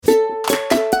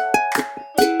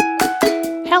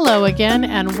Hello again,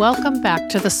 and welcome back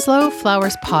to the Slow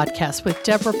Flowers Podcast with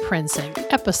Deborah Prinzing,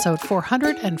 episode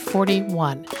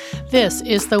 441. This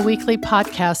is the weekly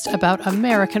podcast about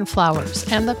American flowers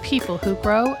and the people who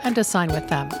grow and design with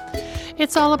them.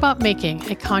 It's all about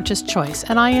making a conscious choice,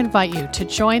 and I invite you to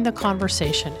join the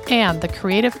conversation and the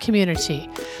creative community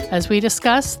as we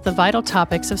discuss the vital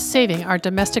topics of saving our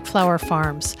domestic flower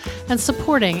farms and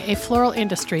supporting a floral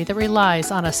industry that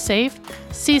relies on a safe,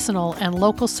 seasonal, and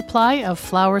local supply of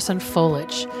flowers and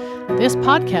foliage. This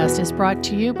podcast is brought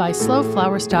to you by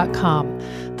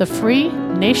slowflowers.com, the free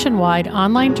nationwide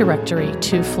online directory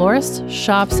to florists,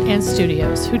 shops, and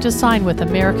studios who design with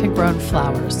American-grown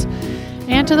flowers.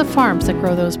 And to the farms that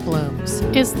grow those blooms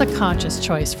is the conscious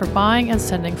choice for buying and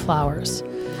sending flowers.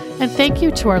 And thank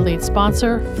you to our lead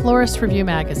sponsor, Florist Review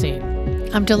Magazine.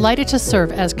 I'm delighted to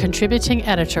serve as contributing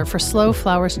editor for Slow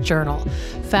Flowers Journal,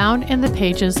 found in the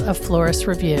pages of Florist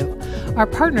Review. Our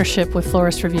partnership with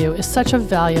Florist Review is such a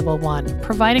valuable one,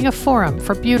 providing a forum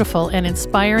for beautiful and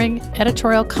inspiring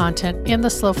editorial content in the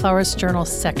Slow Flowers Journal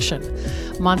section,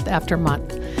 month after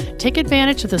month. Take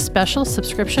advantage of the special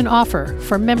subscription offer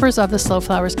for members of the Slow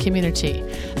Flowers community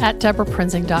at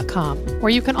deborahprinzing.com, where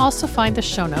you can also find the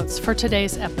show notes for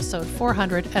today's episode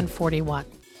 441.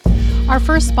 Our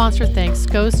first sponsor thanks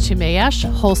goes to Mayesh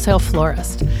Wholesale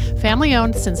Florist. Family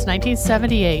owned since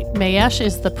 1978, Mayesh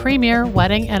is the premier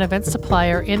wedding and event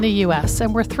supplier in the U.S.,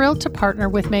 and we're thrilled to partner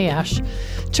with Mayesh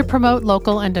to promote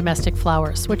local and domestic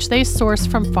flowers, which they source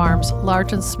from farms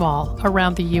large and small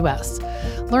around the U.S.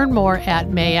 Learn more at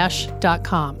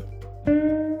mayesh.com.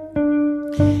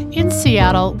 In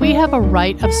Seattle, we have a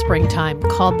rite of springtime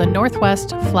called the Northwest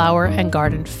Flower and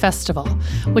Garden Festival,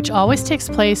 which always takes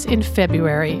place in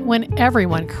February when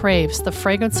everyone craves the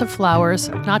fragrance of flowers,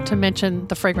 not to mention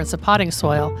the fragrance of potting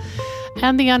soil,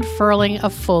 and the unfurling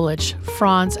of foliage,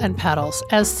 fronds, and petals,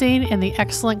 as seen in the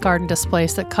excellent garden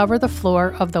displays that cover the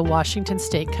floor of the Washington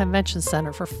State Convention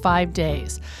Center for 5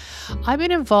 days. I've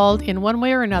been involved in one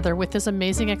way or another with this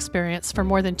amazing experience for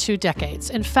more than 2 decades.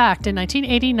 In fact, in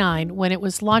 1989, when it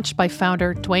was launched by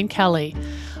founder Dwayne Kelly,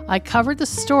 I covered the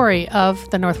story of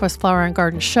the Northwest Flower and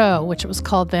Garden Show, which it was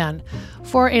called then,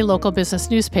 for a local business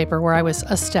newspaper where I was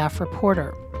a staff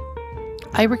reporter.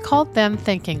 I recalled then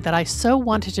thinking that I so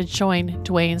wanted to join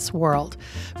Dwayne's world.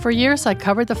 For years, I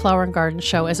covered the Flower and Garden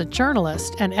Show as a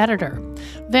journalist and editor.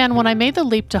 Then, when I made the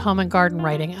leap to home and garden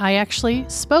writing, I actually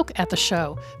spoke at the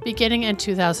show, beginning in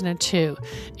 2002,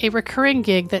 a recurring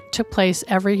gig that took place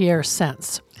every year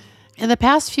since. In the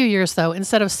past few years, though,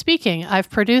 instead of speaking, I've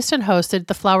produced and hosted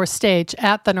the Flower Stage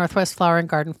at the Northwest Flower and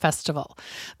Garden Festival.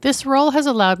 This role has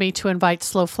allowed me to invite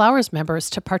Slow Flowers members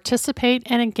to participate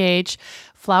and engage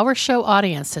flower show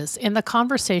audiences in the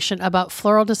conversation about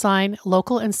floral design,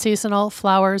 local and seasonal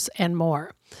flowers, and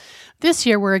more. This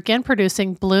year, we're again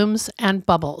producing Blooms and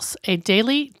Bubbles, a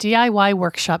daily DIY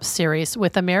workshop series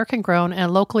with American-grown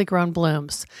and locally grown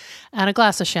blooms, and a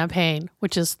glass of champagne,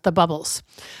 which is the Bubbles.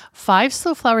 5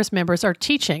 Slow Flowers members are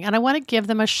teaching, and I want to give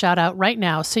them a shout out right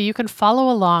now so you can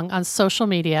follow along on social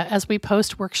media as we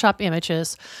post workshop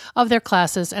images of their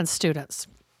classes and students.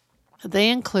 They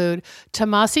include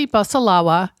Tomasi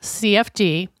Basalawa,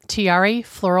 CFD, Tiari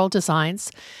Floral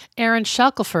Designs, Aaron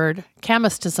Shackelford,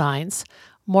 Camus Designs,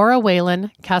 Maura Whalen,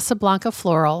 Casablanca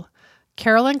Floral,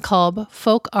 Carolyn Kolb,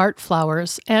 Folk Art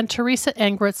Flowers, and Teresa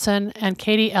Engritzen and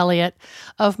Katie Elliott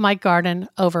of My Garden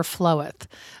Overfloweth.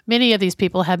 Many of these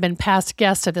people have been past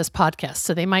guests of this podcast,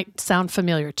 so they might sound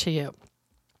familiar to you.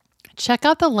 Check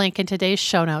out the link in today's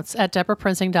show notes at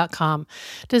deborahprinzing.com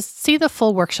to see the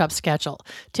full workshop schedule.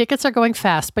 Tickets are going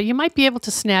fast, but you might be able to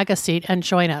snag a seat and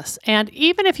join us. And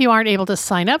even if you aren't able to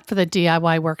sign up for the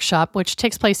DIY workshop, which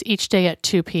takes place each day at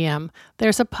 2 p.m.,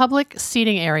 there's a public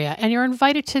seating area, and you're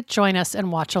invited to join us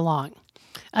and watch along.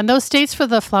 And those dates for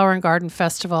the Flower and Garden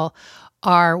Festival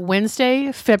are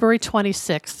Wednesday, February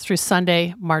 26th through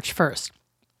Sunday, March 1st.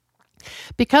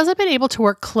 Because I've been able to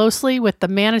work closely with the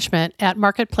management at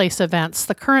Marketplace Events,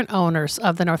 the current owners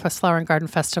of the Northwest Flower and Garden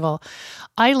Festival,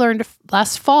 I learned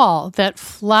last fall that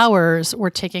flowers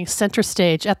were taking center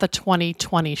stage at the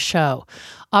 2020 show.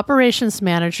 Operations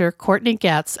manager Courtney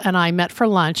Getz and I met for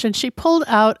lunch, and she pulled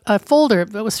out a folder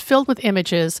that was filled with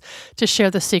images to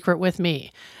share the secret with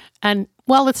me. And,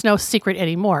 well, it's no secret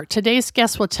anymore. Today's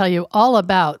guest will tell you all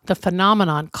about the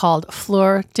phenomenon called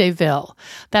Fleur de Ville.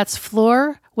 That's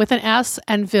Fleur with an S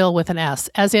and Ville with an S,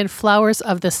 as in flowers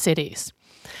of the cities.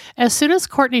 As soon as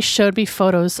Courtney showed me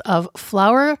photos of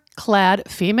flower-clad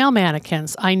female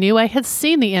mannequins, I knew I had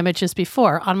seen the images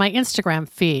before on my Instagram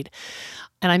feed.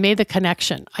 and I made the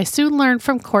connection. I soon learned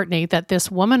from Courtney that this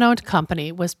woman-owned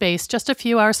company was based just a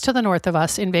few hours to the north of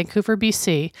us in Vancouver,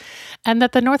 BC, and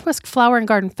that the Northwest Flower and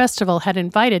Garden Festival had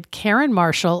invited Karen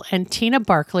Marshall and Tina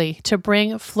Barkley to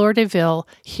bring Fleur de Ville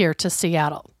here to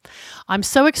Seattle. I'm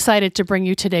so excited to bring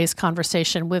you today's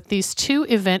conversation with these two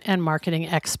event and marketing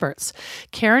experts.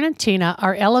 Karen and Tina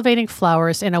are elevating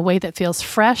flowers in a way that feels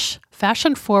fresh,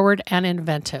 fashion-forward, and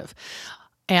inventive.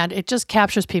 And it just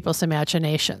captures people's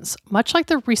imaginations, much like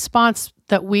the response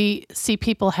that we see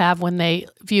people have when they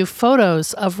view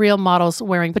photos of real models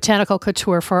wearing botanical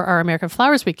couture for our American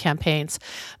Flowers Week campaigns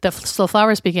that Slow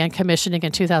Flowers began commissioning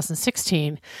in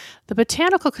 2016. The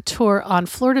botanical couture on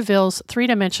Fleur de Ville's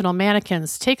three-dimensional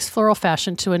mannequins takes floral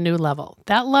fashion to a new level.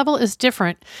 That level is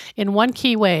different in one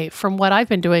key way from what I've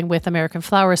been doing with American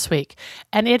Flowers Week,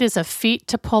 and it is a feat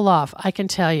to pull off, I can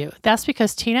tell you. That's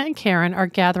because Tina and Karen are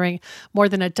gathering more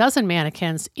than a dozen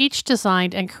mannequins, each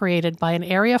designed and created by an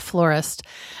area florist,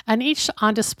 and each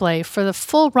on display for the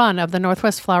full run of the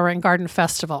Northwest Flower and Garden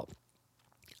Festival.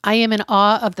 I am in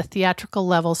awe of the theatrical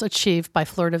levels achieved by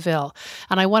Fleur de Ville,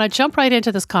 and I want to jump right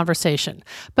into this conversation.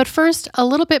 But first, a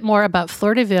little bit more about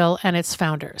Fleur de Ville and its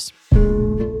founders.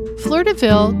 Fleur de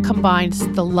Ville combines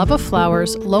the love of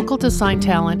flowers, local design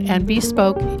talent, and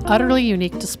bespoke, utterly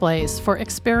unique displays for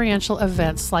experiential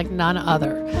events like none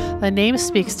other. The name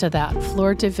speaks to that,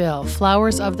 Fleur de Ville,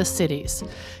 flowers of the cities.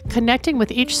 Connecting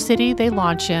with each city they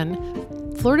launch in,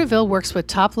 Fleur de Ville works with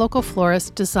top local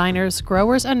florists, designers,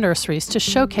 growers, and nurseries to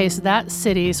showcase that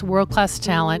city's world-class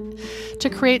talent to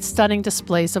create stunning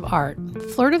displays of art.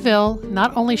 Fleur de Ville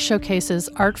not only showcases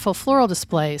artful floral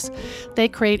displays, they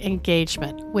create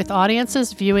engagement with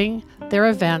audiences viewing their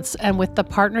events and with the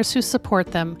partners who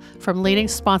support them, from leading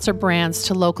sponsor brands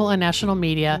to local and national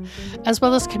media, as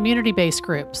well as community-based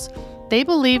groups. They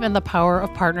believe in the power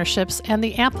of partnerships and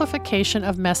the amplification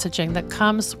of messaging that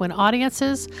comes when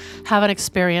audiences have an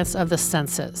experience of the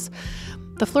senses.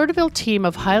 The Fleur de Ville team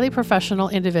of highly professional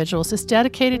individuals is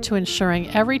dedicated to ensuring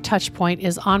every touch point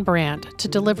is on brand to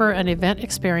deliver an event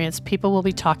experience people will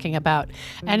be talking about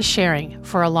and sharing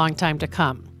for a long time to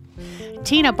come.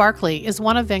 Tina Barkley is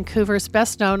one of Vancouver's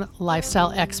best-known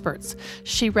lifestyle experts.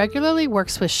 She regularly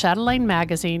works with Chatelaine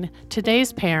Magazine,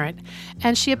 Today's Parent,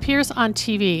 and she appears on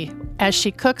TV as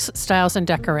she cooks, styles, and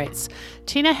decorates.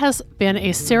 Tina has been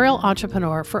a serial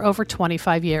entrepreneur for over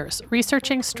 25 years,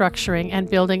 researching, structuring, and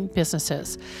building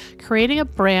businesses. Creating a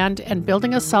brand and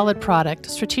building a solid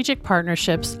product, strategic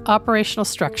partnerships, operational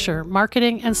structure,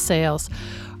 marketing, and sales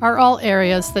are all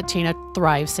areas that Tina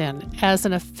thrives in. As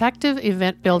an effective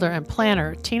event builder and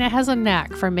planner, Tina has a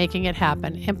knack for making it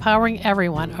happen, empowering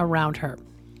everyone around her.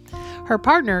 Her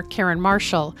partner, Karen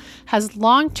Marshall, has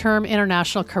long-term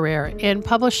international career in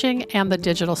publishing and the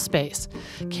digital space.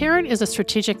 Karen is a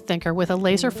strategic thinker with a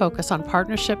laser focus on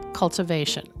partnership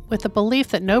cultivation. With the belief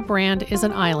that no brand is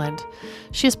an island,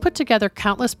 she has put together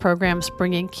countless programs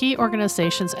bringing key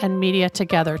organizations and media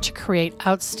together to create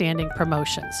outstanding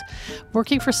promotions.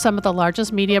 Working for some of the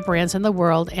largest media brands in the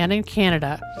world and in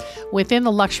Canada, within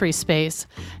the luxury space,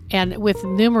 and with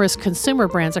numerous consumer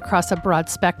brands across a broad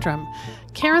spectrum,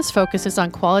 Karen's focus is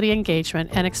on quality engagement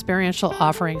and experiential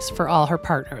offerings for all her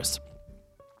partners.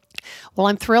 Well,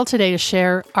 I'm thrilled today to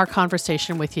share our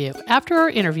conversation with you. After our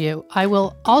interview, I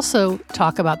will also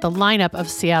talk about the lineup of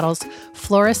Seattle's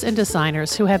florists and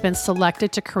designers who have been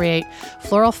selected to create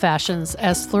floral fashions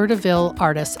as Fleur de Ville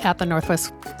artists at the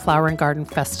Northwest Flower and Garden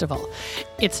Festival.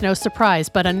 It's no surprise,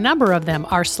 but a number of them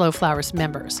are Slow Flowers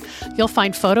members. You'll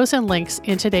find photos and links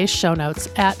in today's show notes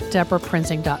at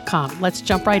deborahprinzing.com. Let's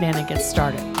jump right in and get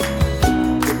started.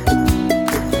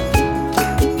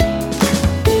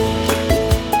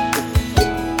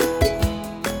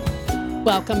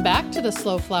 Welcome back to the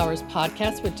Slow Flowers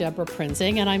podcast with Deborah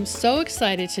Prinzing, and I'm so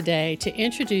excited today to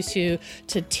introduce you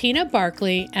to Tina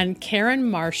Barkley and Karen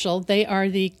Marshall. They are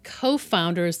the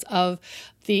co-founders of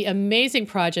the amazing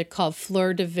project called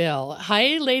Fleur de Ville.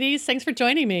 Hi, ladies. Thanks for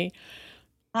joining me.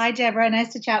 Hi, Deborah.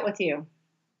 Nice to chat with you.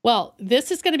 Well,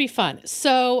 this is going to be fun.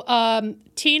 So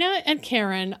Tina and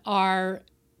Karen are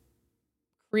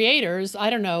creators,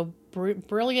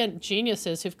 brilliant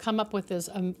geniuses who've come up with this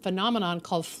phenomenon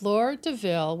called Fleur de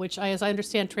Ville, which, as I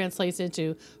understand, translates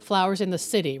into flowers in the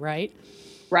city, right?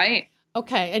 Right.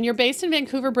 Okay. And you're based in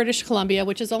Vancouver, British Columbia,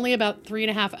 which is only about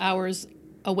 3.5 hours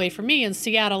away from me in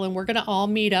Seattle. And we're going to all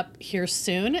meet up here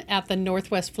soon at the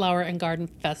Northwest Flower and Garden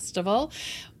Festival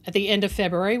at the end of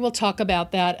February. We'll talk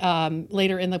about that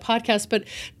later in the podcast. But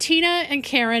Tina and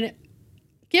Karen,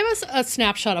 give us a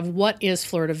snapshot of what is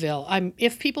Fleur de Ville.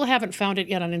 If people haven't found it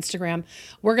yet on Instagram,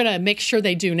 we're going to make sure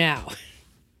they do now.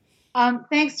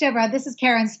 Thanks, Deborah. This is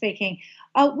Karen speaking.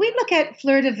 We look at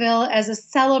Fleur de Ville as a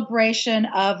celebration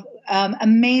of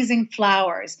amazing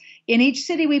flowers. In each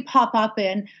city we pop up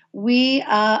in, we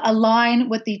align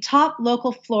with the top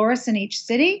local florists in each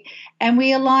city, and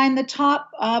we align the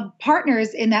top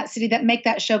partners in that city that make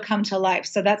that show come to life.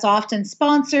 So that's often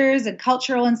sponsors and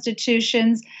cultural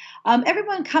institutions,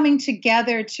 everyone coming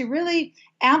together to really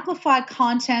amplify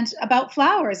content about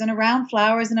flowers and around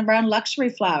luxury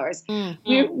flowers.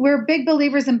 We're big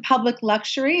believers in public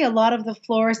luxury. A lot of the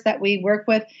florists that we work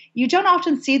with, you don't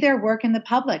often see their work in the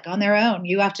public on their own.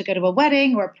 You have to go to a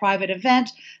wedding or a private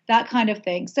event, that kind of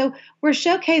thing. So we're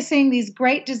showcasing these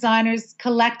great designers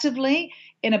collectively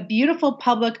in a beautiful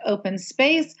public open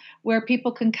space where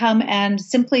people can come and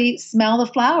simply smell the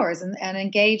flowers and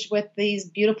engage with these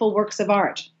beautiful works of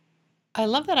art. I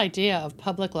love that idea of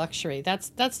public luxury.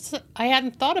 That's I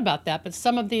hadn't thought about that, but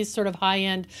some of these sort of high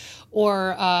end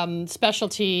or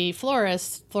specialty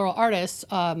florists, floral artists,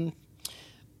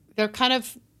 they're kind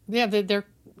of they're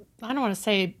I don't want to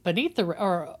say beneath the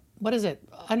or what is it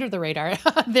under the radar.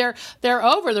 they're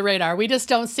over the radar. We just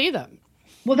don't see them.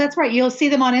 Well, that's right. You'll see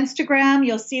them on Instagram,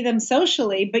 you'll see them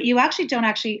socially, but you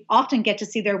don't often get to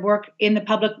see their work in the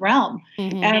public realm.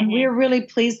 Mm-hmm. And we're really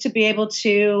pleased to be able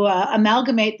to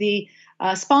amalgamate the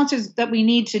sponsors that we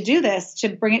need to do this, to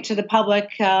bring it to the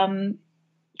public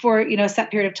for a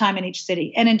set period of time in each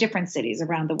city and in different cities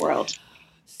around the world.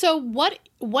 So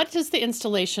what does the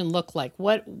installation look like?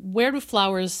 Where do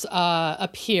flowers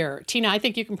appear? Tina, I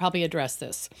think you can probably address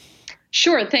this.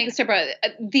 Sure. Thanks, Deborah.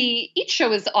 Each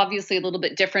show is obviously a little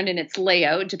bit different in its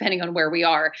layout, depending on where we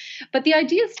are. But the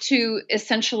idea is to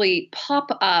essentially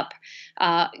pop up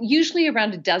usually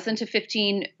around a dozen to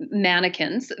 15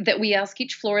 mannequins that we ask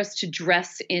each florist to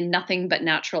dress in nothing but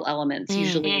natural elements,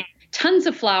 usually tons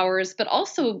of flowers, but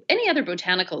also any other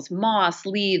botanicals, moss,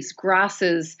 leaves,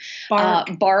 grasses,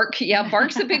 bark. Yeah,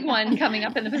 bark's a big one coming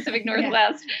up in the Pacific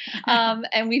Northwest.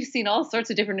 And we've seen all sorts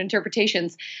of different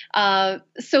interpretations.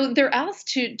 So they're asked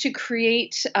to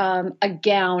create a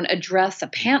gown, a dress, a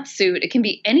pantsuit. It can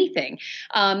be anything.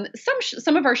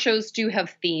 Some of our shows do have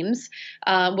themes.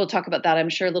 We'll talk about that, I'm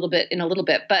sure, in a little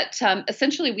bit. But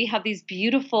essentially, we have these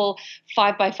beautiful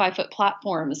 5 by 5 foot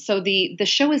platforms. So the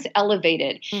show is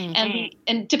elevated.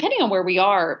 And depending on where we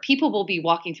are, people will be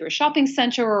walking through a shopping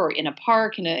center or in a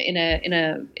park, in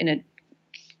a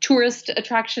tourist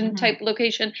attraction type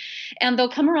location, and they'll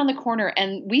come around the corner,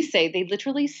 and we say they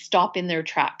literally stop in their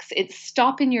tracks. It's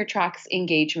stop in your tracks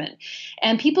engagement,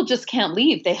 and people just can't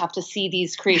leave. They have to see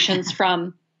these creations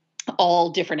from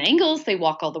all different angles. They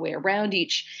walk all the way around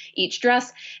each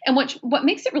dress. And what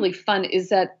makes it really fun is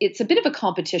that it's a bit of a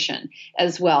competition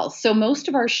as well. So most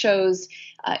of our shows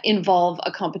involve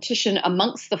a competition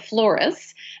amongst the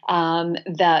florists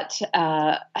that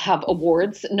have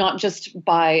awards, not just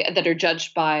that are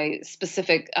judged by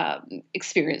specific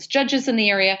experienced judges in the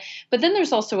area, but then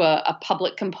there's also a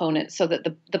public component so that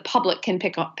the public can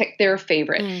pick their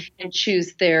favorite and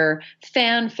choose their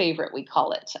fan favorite, we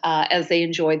call it, as they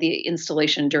enjoy the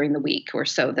installation during the week or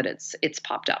so that it's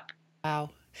popped up.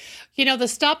 Wow. The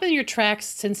stop in your tracks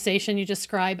sensation you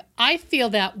describe, I feel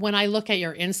that when I look at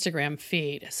your Instagram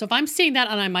feed. So if I'm seeing that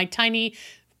on my tiny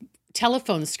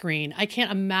telephone screen, I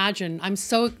can't imagine. I'm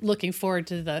so looking forward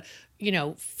to the,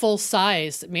 full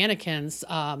size mannequins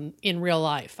in real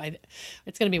life.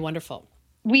 It's going to be wonderful.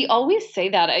 We always say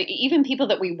that, even people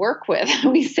that we work with,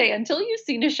 we say, until you've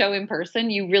seen a show in person,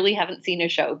 you really haven't seen a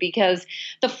show, because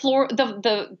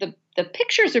the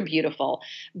pictures are beautiful,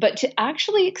 but to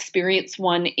actually experience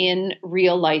one in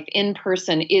real life, in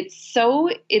person,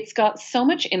 it's got so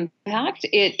much impact.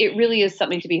 It really is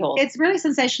something to behold. It's really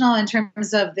sensational in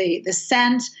terms of the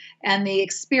scent and the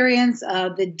experience,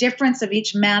 the difference of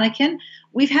each mannequin.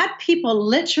 We've had people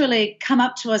literally come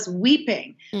up to us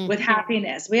weeping with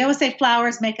happiness. We always say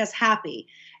flowers make us happy.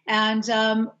 And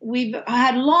we've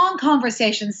had long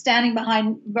conversations standing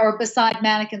behind or beside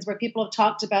mannequins where people have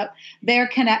talked about their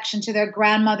connection to their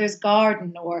grandmother's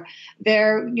garden, or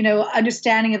their,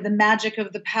 understanding of the magic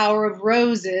of the power of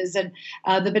roses and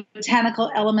the botanical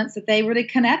elements that they really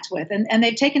connect with. And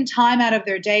they've taken time out of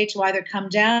their day to either come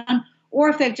down, or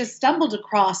if they've just stumbled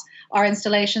across our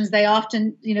installations, they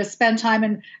often, spend time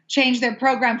and change their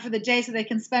program for the day so they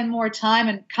can spend more time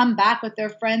and come back with their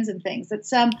friends and things.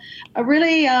 It's a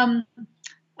really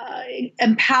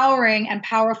empowering and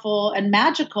powerful and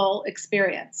magical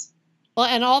experience. Well,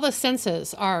 and all the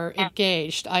senses are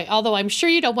engaged. Although I'm sure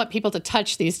you don't want people to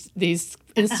touch these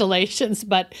installations,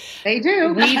 but they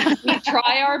do. We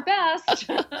try our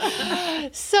best.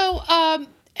 So,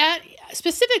 at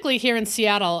specifically here in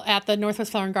Seattle at the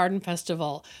Northwest Flower and Garden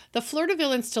Festival, the Fleur de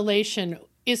Ville installation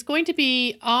is going to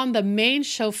be on the main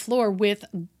show floor with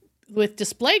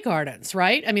display gardens,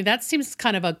 right? I mean, that seems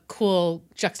kind of a cool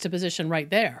juxtaposition right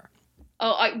there.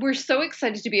 We're so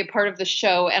excited to be a part of the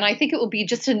show, and I think it will be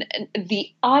just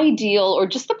the ideal or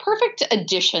just the perfect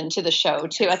addition to the show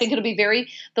too. I think they'll be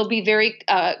very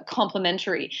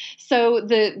complementary. So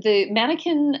the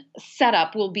mannequin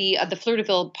setup will be the Fleur de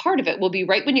Ville part of it will be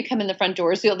right when you come in the front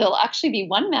doors. So there'll actually be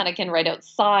one mannequin right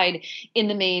outside in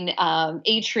the main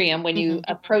atrium when you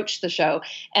approach the show,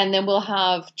 and then we'll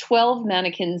have 12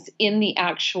 mannequins in the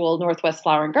actual Northwest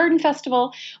Flower and Garden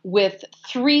Festival with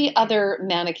 3 other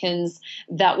mannequins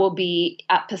that will be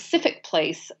at Pacific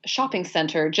Place Shopping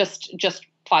Center, just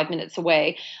 5 minutes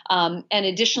away. And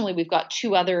additionally, we've got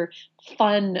 2 other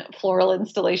fun floral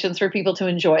installations for people to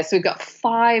enjoy. So we've got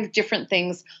 5 different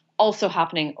things also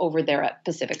happening over there at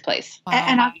Pacific Place. Wow.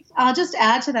 And I'll just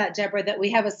add to that, Deborah, that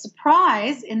we have a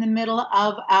surprise in the middle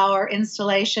of our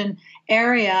installation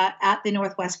area at the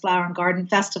Northwest Flower and Garden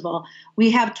Festival.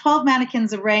 We have 12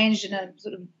 mannequins arranged in a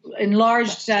sort of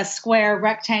enlarged square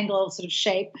rectangle sort of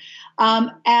shape.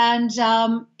 And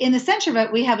in the center of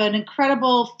it, we have an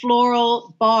incredible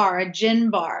floral bar, a gin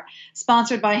bar,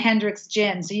 sponsored by Hendrick's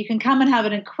Gin. So you can come and have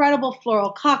an incredible floral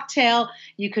cocktail.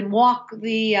 You can walk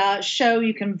the show.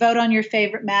 You can vote on your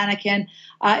favorite mannequin.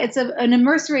 It's an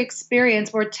immersive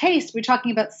experience where taste, we're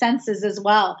talking about senses as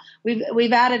well.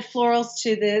 We've added florals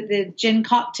to the gin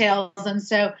cocktails. And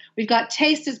so we've got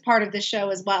taste as part of the show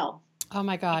as well. Oh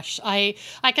my gosh, I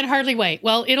can hardly wait.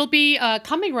 Well, it'll be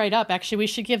coming right up. Actually, we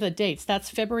should give the dates. That's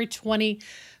February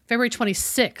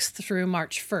 26th through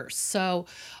March 1st. So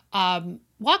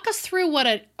walk us through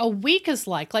what a week is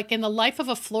like in the life of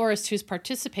a florist who's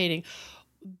participating.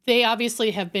 They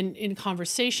obviously have been in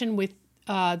conversation with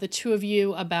the 2 of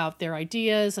you about their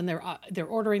ideas, and they're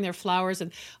ordering their flowers.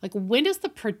 And like, when does the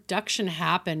production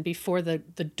happen before the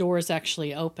doors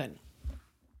actually open?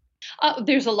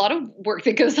 There's a lot of work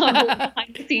that goes on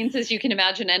behind the scenes, as you can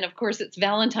imagine. And of course, it's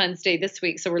Valentine's Day this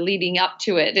week, so we're leading up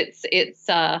to it. It's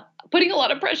putting a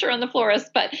lot of pressure on the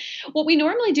florist. But what we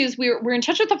normally do is we're in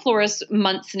touch with the florist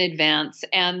months in advance.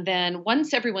 And then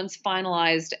once everyone's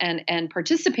finalized and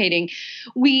participating,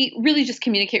 we really just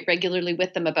communicate regularly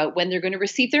with them about when they're going to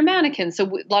receive their mannequin. So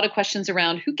a lot of questions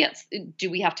around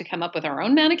do we have to come up with our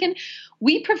own mannequin?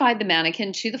 We provide the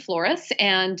mannequin to the florist,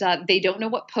 and they don't know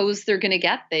what pose they're going to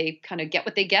get. They kind of get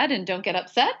what they get and don't get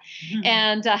upset,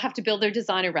 and have to build their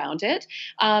design around it.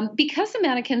 Because the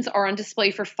mannequins are on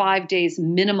display for 5 days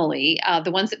minimally,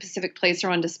 the ones at Pacific Place are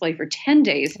on display for 10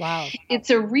 days. Wow. It's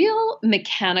a real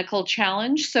mechanical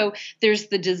challenge. So there's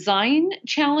the design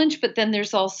challenge, but then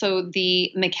there's also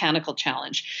the mechanical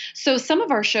challenge. So some of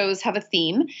our shows have a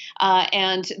theme,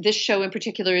 and this show in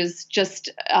particular is just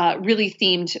really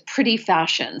themed pretty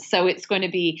fashion. So it's going to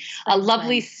be a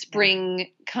lovely spring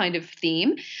kind of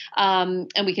theme.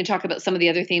 And we can talk about some of the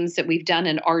other themes that we've done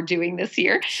and are doing this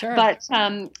year. Sure.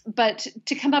 But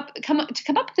to come up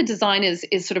with the design is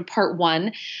sort of part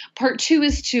 1. Part 2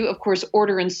 is to, of course,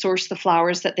 order and source the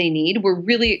flowers that they need. We're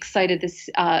really excited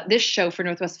this show for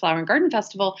Northwest Flower and Garden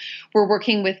Festival. We're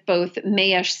working with both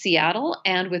Mayesh Seattle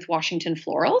and with Washington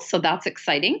Floral. So that's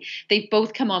exciting. They've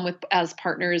both come on as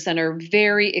partners and are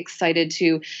very excited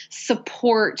to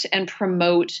support and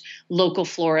promote local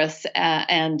florists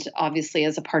and obviously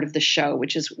as a part of the show,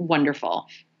 which is wonderful.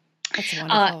 That's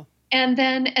wonderful. And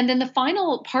then the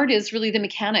final part is really the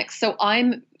mechanics. So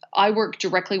I work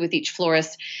directly with each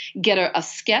florist, get a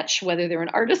sketch, whether they're an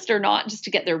artist or not, just to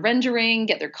get their rendering,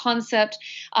 get their concept,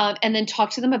 and then talk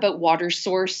to them about water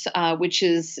source, which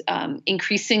is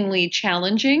increasingly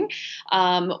challenging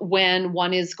when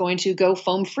one is going to go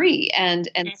foam free and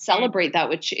celebrate that,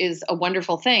 which is a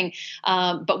wonderful thing.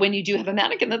 But when you do have a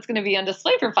mannequin that's going to be on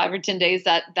display for 5 or 10 days,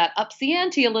 that ups the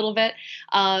ante a little bit.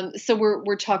 So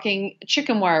we're talking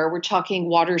chicken wire, we're talking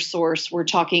water source, we're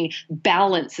talking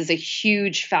balance is a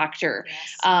huge factor.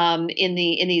 In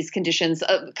these conditions.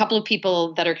 A couple of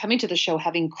people that are coming to the show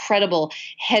have incredible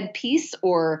headpiece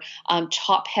or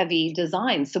top heavy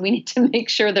designs. So we need to make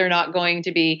sure they're not going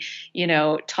to be,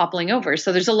 toppling over.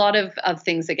 So there's a lot of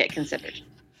things that get considered.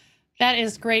 That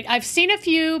is great. I've seen a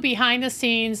few behind the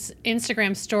scenes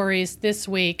Instagram stories this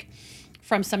week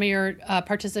from some of your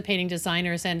participating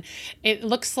designers, and it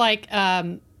looks like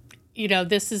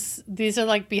these are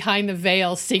like behind the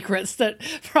veil secrets that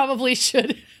probably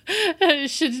should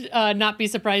not be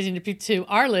surprising to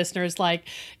our listeners. Like,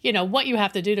 what you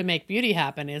have to do to make beauty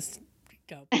happen is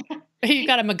you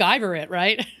got to MacGyver it,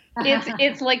 right?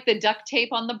 It's like the duct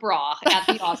tape on the bra at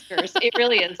the Oscars. It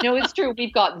really is. No, it's true.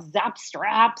 We've got zap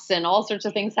straps and all sorts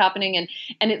of things happening,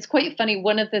 and it's quite funny.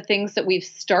 One of the things that we've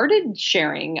started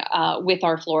sharing with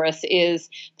our florists is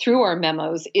through our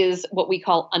memos is what we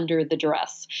call under the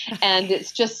dress, and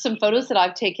it's just some photos that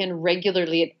I've taken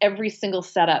regularly at every single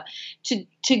setup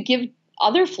to give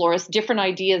other florists different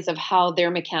ideas of how their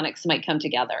mechanics might come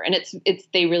together, and it's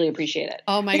they really appreciate it.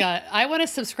 Oh my God, I want to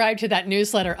subscribe to that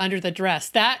newsletter, Under the Dress.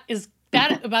 That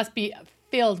must be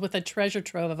filled with a treasure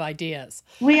trove of ideas.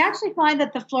 We actually find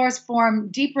that the florists form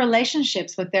deep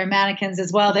relationships with their mannequins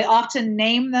as well. They often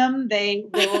name them. They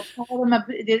will call them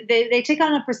they take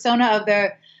on a persona of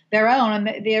their own,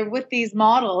 and they're with these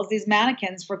models, these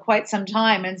mannequins, for quite some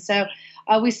time. And so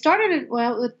we started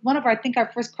with one of our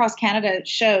first Cross Canada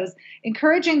shows,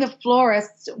 encouraging the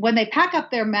florists when they pack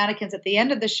up their mannequins at the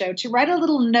end of the show to write a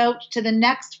little note to the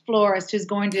next florist who's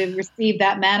going to receive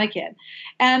that mannequin.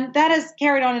 And that has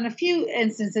carried on in a few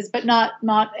instances, but not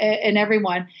in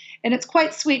everyone. And it's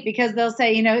quite sweet because they'll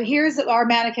say, here's our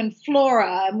mannequin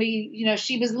Flora, and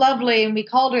she was lovely, and we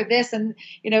called her this, and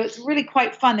it's really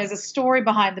quite fun. There's a story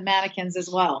behind the mannequins as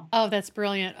well. Oh, that's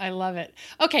brilliant! I love it.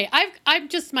 Okay, I'm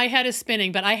just, my head is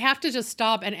spinning, but I have to just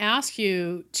stop and ask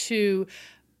you to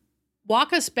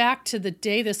walk us back to the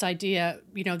day this idea,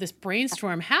 this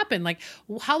brainstorm happened. Like,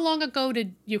 how long ago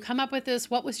did you come up with this?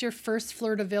 What was your first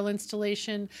Fleur de Ville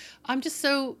installation? I'm just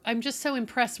so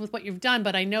impressed with what you've done,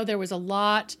 but I know there was a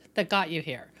lot that got you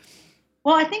here.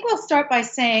 Well, I think we'll start by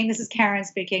saying, this is Karen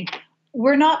speaking,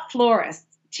 we're not florists.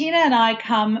 Tina and I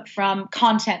come from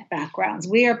content backgrounds.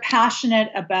 We are passionate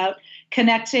about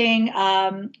connecting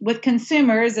with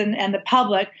consumers and the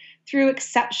public through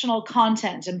exceptional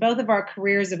content. And both of our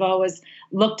careers have always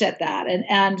looked at that.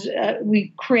 And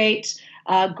we create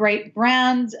great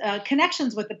brand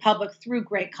connections with the public through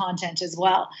great content as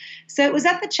well. So it was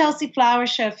at the Chelsea Flower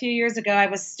Show a few years ago. I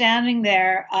was standing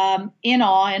there in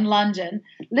awe in London,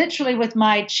 literally with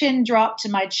my chin dropped to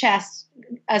my chest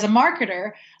as a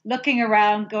marketer, looking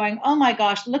around going, oh my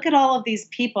gosh, look at all of these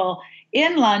people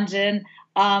in London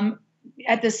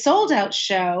at the sold out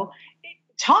show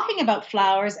talking about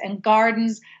flowers and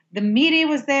gardens. The media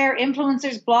was there,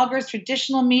 influencers, bloggers,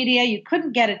 traditional media. You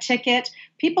couldn't get a ticket.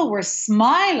 People were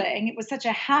smiling. It was such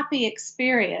a happy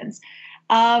experience.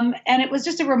 And it was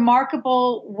just a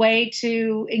remarkable way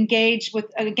to engage with,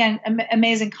 again,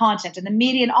 amazing content. And the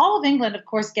media and all of England, of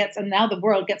course, and now the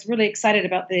world gets really excited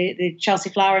about the Chelsea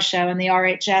Flower Show, and the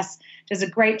RHS does a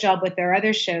great job with their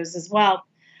other shows as well.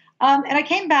 And I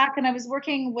came back and I was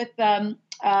working with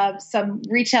some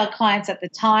retail clients at the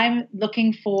time,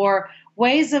 looking for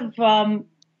ways of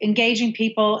engaging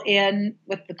people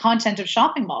with the content of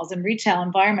shopping malls and retail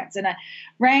environments. And I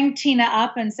rang Tina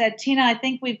up and said, Tina, I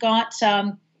think we've got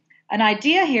an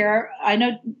idea here. I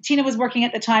know Tina was working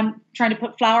at the time trying to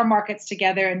put flower markets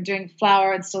together and doing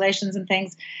flower installations and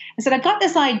things. I said, I've got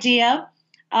this idea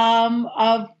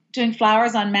of doing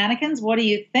flowers on mannequins. What do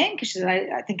you think? She said,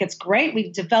 I think it's great.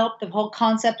 We developed the whole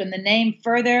concept and the name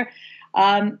further.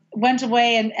 Went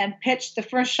away and pitched the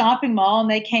first shopping mall,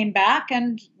 and they came back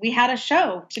and we had a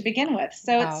show to begin with.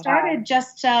 So It started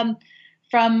just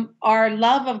from our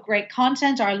love of great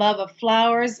content, our love of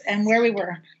flowers, and where we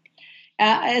were.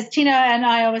 As Tina and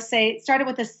I always say, it started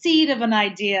with a seed of an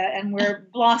idea, and we're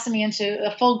blossoming into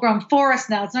a full-grown forest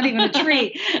now. It's not even a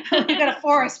tree. We've got a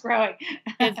forest growing.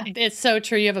 It's so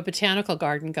true. You have a botanical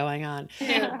garden going on.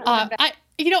 I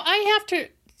have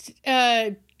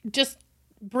to just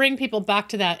bring people back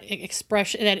to that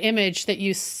expression, that image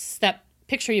that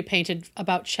picture you painted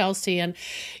about Chelsea. And,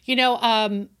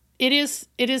 it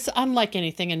is unlike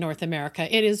anything in North America.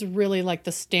 It is really like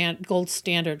the gold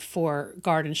standard for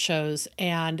garden shows.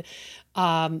 And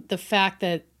the fact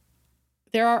that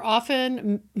there are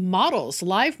often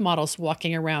live models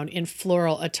walking around in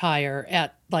floral attire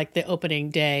at like the opening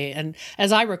day. And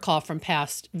as I recall from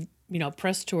past,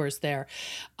 press tours there,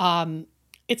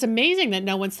 it's amazing that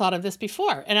no one's thought of this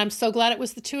before. And I'm so glad it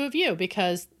was the two of you,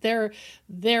 because there's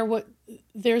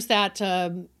that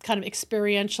kind of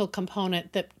experiential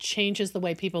component that changes the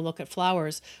way people look at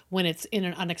flowers when it's in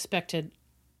an unexpected,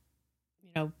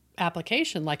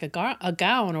 application, like a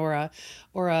gown or a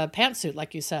pantsuit,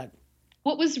 like you said.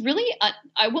 What was really,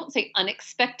 I won't say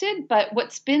unexpected, but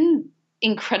what's been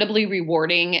incredibly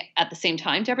rewarding at the same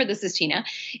time, Deborah, this is Tina,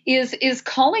 is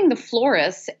calling the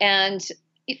florists and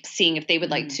seeing if they would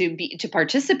like to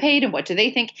participate and what do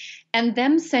they think, and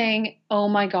them saying, oh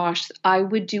my gosh, I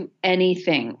would do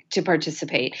anything to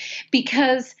participate,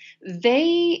 because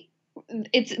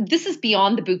it's this is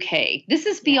beyond the bouquet. This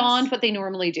is beyond Yes. what they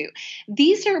normally do.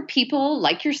 These are people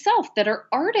like yourself that are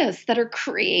artists, that are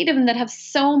creative, and that have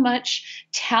so much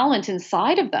talent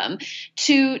inside of them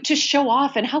to show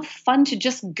off, and how fun to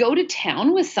just go to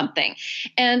town with something.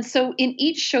 And so in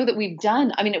each show that we've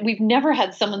done, I mean, we've never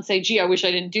had someone say, "Gee, I wish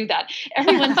I didn't do that."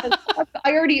 Everyone says,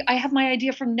 I have my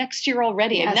idea from next year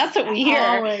already." Yes. And that's what we hear.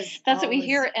 Always, That's what we always.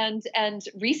 hear. And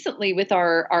recently, with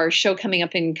our show coming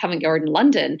up in Covent Garden,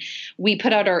 London, we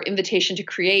put out our invitation to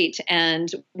create,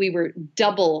 and we were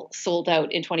double sold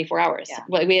out in 24 hours. Yeah.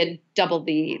 Well, we had double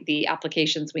the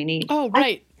applications we need. Oh,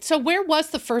 right. So where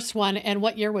was the first one and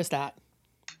what year was that?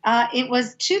 It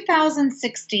was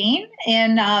 2016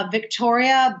 in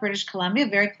Victoria, British Columbia,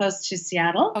 very close to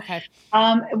Seattle. Okay.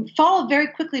 Followed very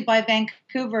quickly by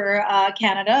Vancouver,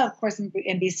 Canada, of course,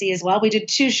 in BC as well. We did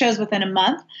 2 shows within a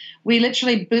month. We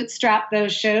literally bootstrapped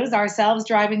those shows ourselves,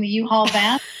 driving the U-Haul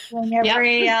van, doing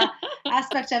every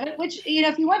aspect of it. Which,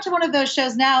 if you went to one of those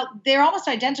shows now, they're almost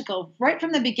identical. Right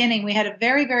from the beginning, we had a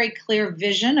very, very clear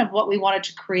vision of what we wanted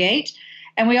to create.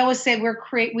 And we always say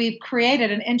we've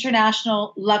created an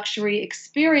international luxury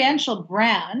experiential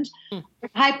brand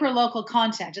with hyper-local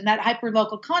content. And that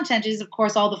hyper-local content is, of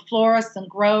course, all the florists and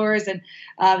growers and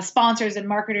sponsors and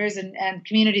marketers and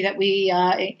community that we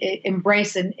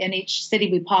embrace in each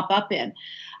city we pop up in.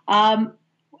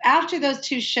 After those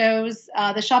 2 shows,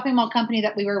 the shopping mall company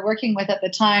that we were working with at the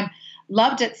time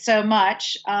loved it so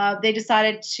much, they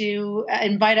decided to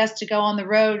invite us to go on the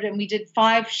road, and we did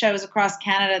 5 shows across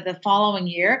Canada the following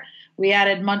year. We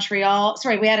added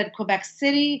Quebec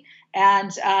City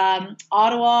and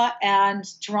Ottawa and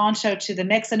Toronto to the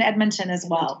mix, and Edmonton as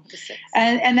well.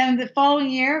 And then the following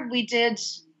year, we did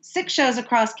 6 shows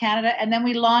across Canada, and then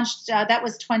we launched, that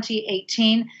was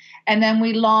 2018, and then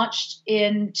we launched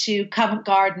into Covent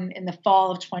Garden in the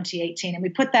fall of 2018, and we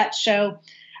put that show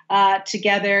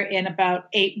together in about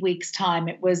 8 weeks' time.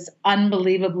 It was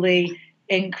unbelievably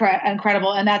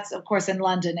incredible. And that's, of course, in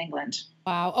London, England.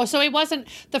 Wow. Oh, so it wasn't,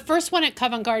 the first one at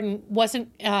Covent Garden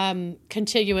wasn't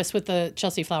contiguous with the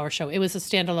Chelsea Flower Show. It was a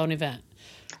standalone event.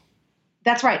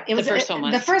 That's right. It was the first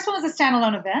one. The first one was a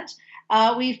standalone event.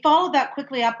 We followed that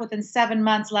quickly up within 7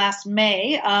 months last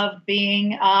May of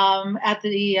being at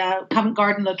the Covent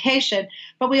Garden location.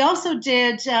 But we also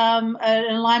did an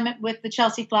alignment with the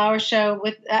Chelsea Flower Show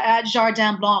at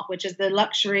Jardin Blanc, which is the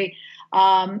luxury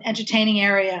entertaining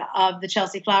area of the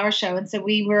Chelsea Flower Show. And so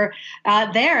we were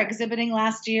there exhibiting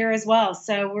last year as well.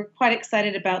 So we're quite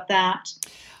excited about that.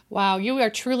 Wow, you are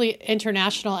truly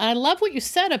international. And I love what you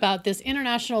said about this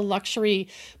international luxury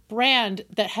brand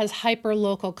that has hyper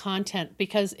local content,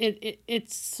 because it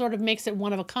sort of makes it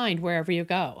one of a kind wherever you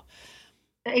go.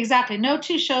 Exactly. No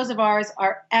 2 shows of ours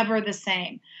are ever the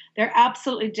same. They're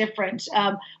absolutely different.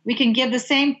 We can give the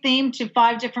same theme to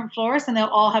 5 different florists, and they'll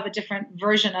all have a different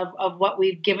version of what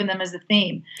we've given them as a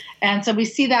theme. And so we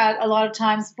see that a lot of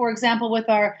times. For example, with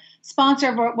our sponsor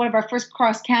of one of our first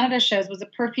Cross Canada shows was a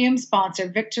perfume sponsor,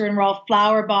 Victor and Rolf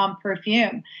Flower Bomb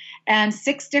Perfume. And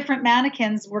 6 different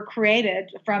mannequins were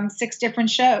created from 6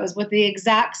 different shows with the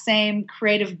exact same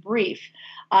creative brief.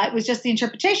 It was just the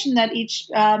interpretation that each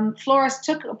florist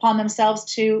took upon themselves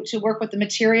to work with the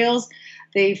materials,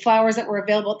 the flowers that were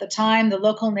available at the time, the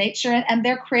local nature, and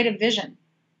their creative vision.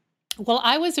 Well,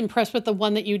 I was impressed with the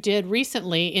one that you did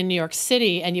recently in New York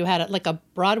City, and you had like a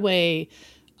Broadway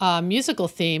musical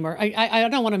theme, or I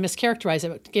don't want to mischaracterize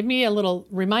it, but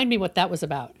remind me what that was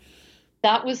about.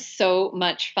 That was so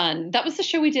much fun. That was the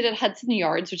show we did at Hudson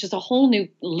Yards, which is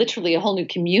literally a whole new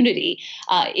community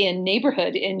in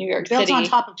neighborhood in New York City. Built on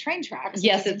top of train tracks.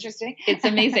 Yes, it's interesting. It's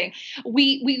amazing.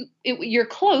 You're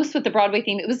close with the Broadway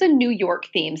theme. It was a New York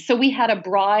theme. So we had a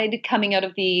bride coming out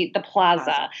of the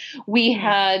plaza. We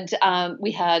had Cyndi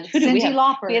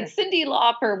Lauper. We had Cyndi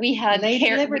Lauper. We had Lady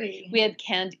Liberty. We had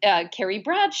Carrie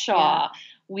Bradshaw. Yeah.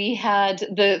 We had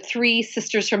the 3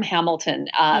 sisters from Hamilton.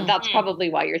 That's probably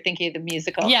why you're thinking of the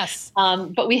musical. Yes.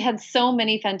 But we had so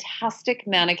many fantastic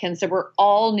mannequins that were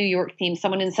all New York themed.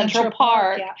 Someone in Central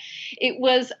Park. Yeah. It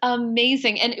was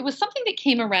amazing. And it was something that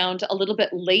came around a little bit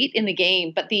late in the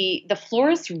game, but the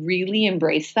florists really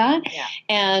embraced that. Yeah.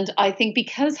 And I think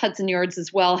because Hudson Yards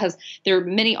as well there are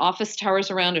many office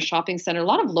towers around, a shopping center, a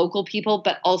lot of local people,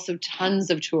 but also tons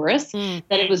of tourists,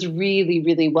 that it was really,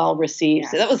 really well received.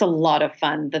 Yes. So that was a lot of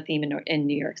fun. The theme in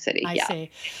New York City. I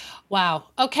see. Wow.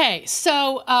 Okay.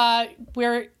 So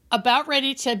we're about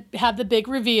ready to have the big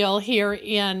reveal here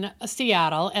in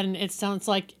Seattle. And it sounds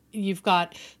like you've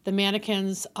got the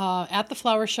mannequins at the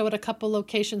flower show at a couple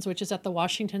locations, which is at the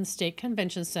Washington State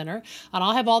Convention Center. And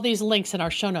I'll have all these links in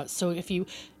our show notes. So if you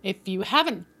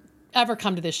haven't ever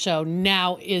come to this show,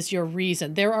 now is your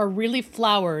reason. There are really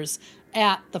flowers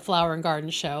at the Flower and Garden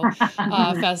Show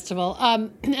Festival,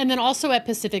 and then also at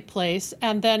Pacific Place.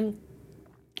 And then,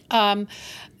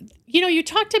 you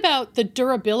talked about the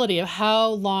durability of how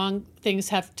long things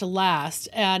have to last.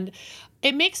 And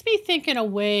it makes me think in a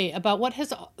way about what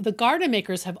the garden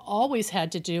makers have always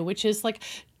had to do, which is like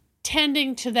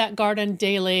tending to that garden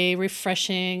daily,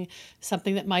 refreshing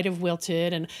something that might have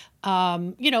wilted, and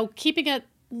keeping it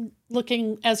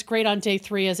looking as great on day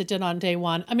 3 as it did on day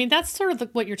 1. I mean, that's sort of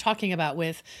what you're talking about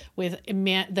with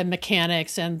the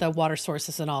mechanics and the water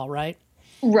sources and all, right?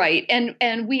 Right.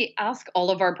 And we ask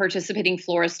all of our participating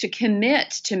florists to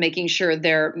commit to making sure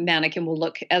their mannequin will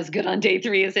look as good on day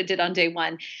 3 as it did on day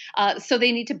 1. So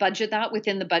they need to budget that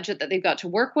within the budget that they've got to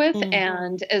work with. Mm-hmm.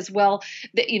 And as well,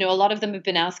 a lot of them have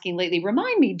been asking lately,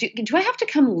 remind me, do I have to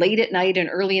come late at night and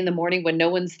early in the morning when no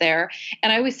one's there?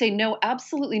 And I always say, no,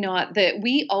 absolutely not. That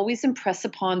we always impress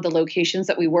upon the locations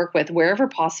that we work with, wherever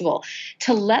possible,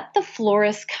 to let the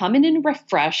florists come in and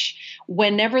refresh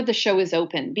whenever the show is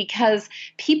open, because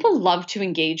people love to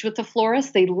engage with the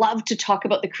florists. They love to talk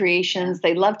about the creations.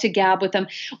 They love to gab with them.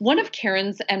 One of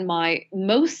Karen's and my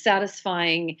most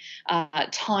satisfying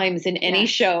times in any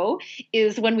show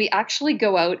is when we actually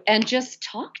go out and just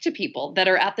talk to people that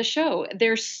are at the show.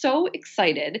 They're so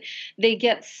excited. They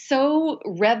get so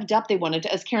revved up. They wanted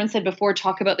to, as Karen said before,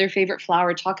 talk about their favorite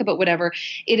flower, talk about whatever.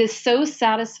 It is so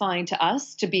satisfying to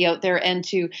us to be out there and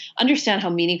to understand how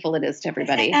meaningful it is to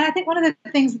everybody. And I think one of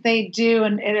the things that they do,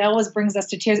 and it always brings us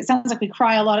to tears. It sounds like we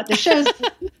cry a lot at the shows.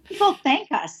 People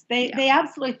thank us. They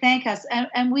absolutely thank us.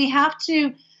 And we have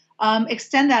to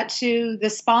extend that to the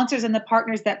sponsors and the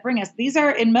partners that bring us. These are,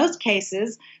 in most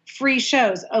cases, free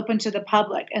shows open to the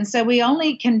public. And so we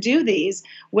only can do these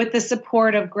with the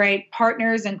support of great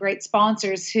partners and great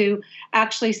sponsors who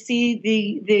actually see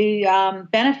the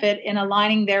benefit in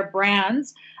aligning their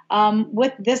brands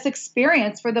with this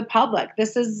experience for the public.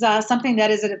 This is something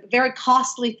that is a very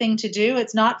costly thing to do.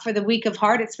 It's not for the weak of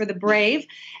heart, it's for the brave.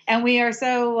 And we are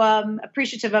so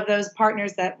appreciative of those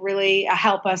partners that really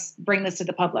help us bring this to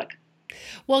the public.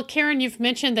 Well, Karen, you've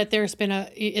mentioned that there's been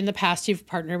in the past, you've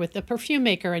partnered with a perfume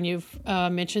maker, and you've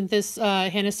mentioned this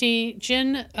Hennessy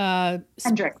gin.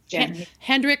 Hendrick's gin.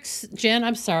 Hendrick's gin,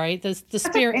 I'm sorry. The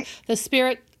spirit, okay.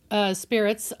 The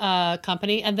spirits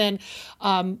company. And then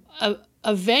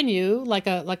a venue like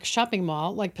a shopping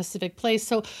mall like Pacific Place.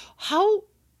 So how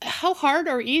hard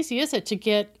or easy is it to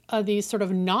get these sort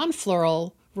of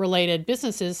non-floral related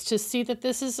businesses to see that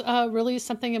this is really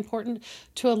something important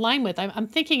to align with? I'm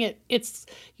thinking it's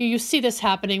you see this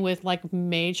happening with like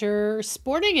major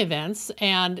sporting events,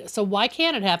 and so why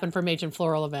can't it happen for major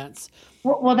floral events?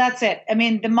 Well, that's it. I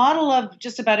mean, the model of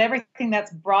just about everything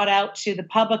that's brought out to the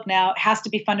public now has to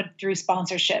be funded through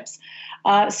sponsorships.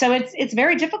 So it's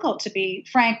very difficult, to be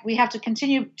frank. We have to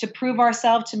continue to prove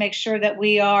ourselves to make sure that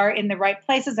we are in the right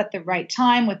places at the right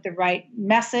time with the right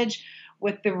message,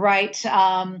 with the right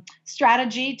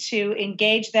strategy to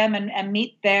engage them and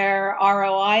meet their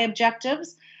ROI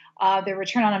objectives, their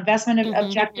return on investment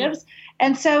objectives.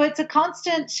 And so it's a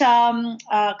constant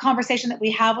conversation that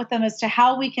we have with them as to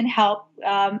how we can help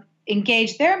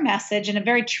engage their message in a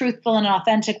very truthful and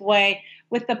authentic way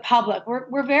with the public.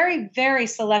 We're very, very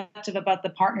selective about the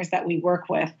partners that we work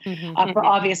with for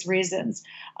obvious reasons.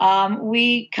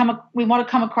 We want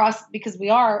to come across, because we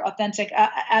are authentic,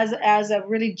 as a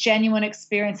really genuine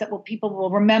experience that people will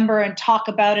remember and talk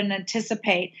about and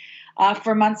anticipate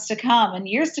for months to come and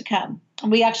years to come.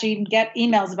 And we actually even get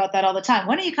emails about that all the time.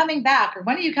 When are you coming back? Or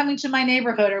when are you coming to my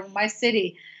neighborhood or my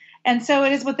city? And so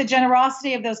it is with the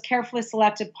generosity of those carefully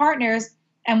selected partners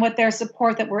and with their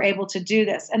support that we're able to do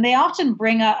this. And they often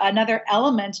bring another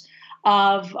element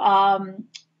of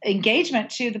engagement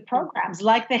to the programs,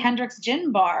 like the Hendrick's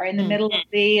Gin Bar in the middle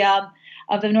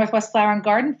of the Northwest Flower and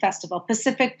Garden Festival.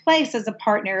 Pacific Place is a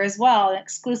partner as well, an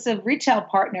exclusive retail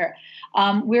partner.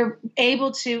 We're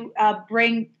able to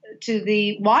bring to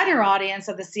the wider audience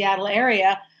of the Seattle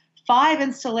area 5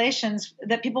 installations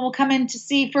that people will come in to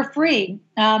see for free,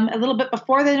 a little bit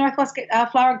before the Northwest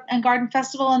Flower and Garden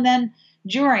Festival and then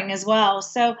during as well.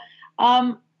 So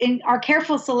in our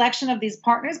careful selection of these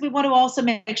partners, we want to also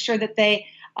make sure that they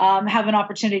have an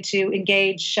opportunity to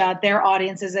engage their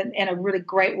audiences in a really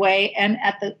great way. And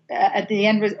the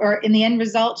end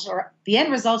result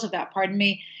of that,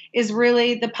 is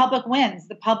really the public wins.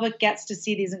 The public gets to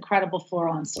see these incredible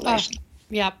floral installations.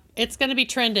 Yeah, it's going to be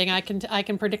trending. I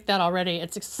can predict that already.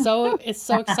 It's so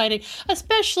exciting,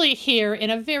 especially here in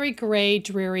a very gray,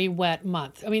 dreary, wet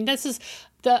month. I mean, this is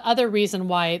the other reason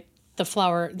why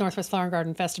the Northwest Flower and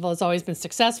Garden Festival has always been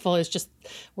successful is just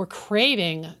we're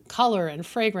craving color and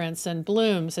fragrance and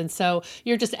blooms. And so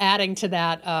you're just adding to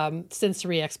that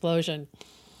sensory explosion.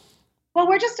 Well,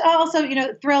 we're just also,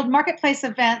 thrilled. Marketplace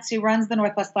Events, who runs the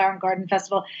Northwest Flower and Garden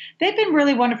Festival, they've been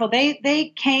really wonderful.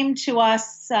 They came to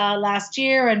us last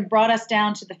year and brought us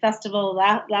down to the festival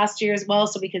last year as well,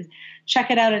 so we could check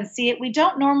it out and see it. We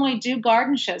don't normally do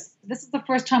garden shows. This is the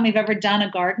first time we've ever done a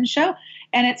garden show,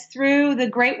 and it's through the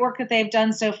great work that they've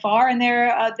done so far, and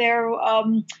they're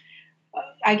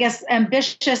I guess,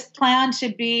 ambitious plan to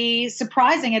be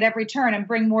surprising at every turn and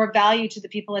bring more value to the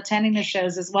people attending the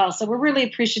shows as well. So we're really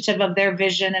appreciative of their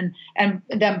vision and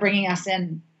them bringing us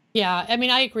in. Yeah, I mean,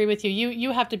 I agree with you.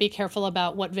 You have to be careful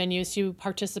about what venues you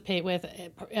participate with,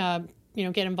 get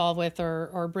involved with,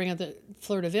 or bring the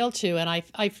Fleur de Ville to. And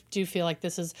I do feel like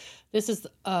this is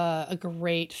a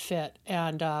great fit.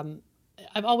 And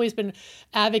I've always been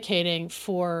advocating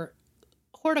for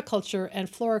horticulture and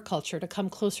floriculture to come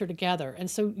closer together, and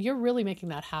so you're really making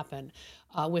that happen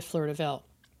with Fleur de Ville.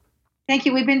 Thank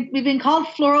you. We've been called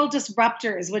floral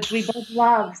disruptors, which we both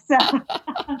love. So.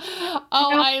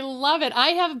 I love it. I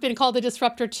have been called a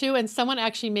disruptor too, and someone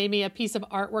actually made me a piece of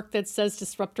artwork that says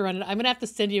disruptor on it. I'm gonna have to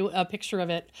send you a picture of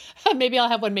it. Maybe I'll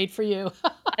have one made for you.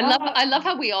 I love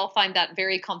how we all find that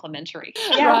very complimentary.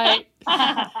 Yeah. Right.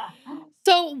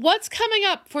 So what's coming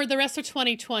up for the rest of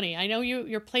 2020? I know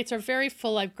your plates are very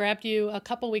full. I've grabbed you a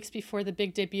couple weeks before the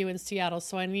big debut in Seattle,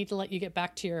 so I need to let you get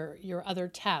back to your other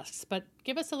tasks. But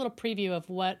give us a little preview of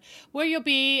where you'll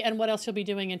be and what else you'll be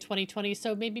doing in 2020,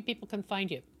 so maybe people can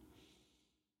find you.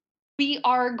 We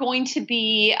are going to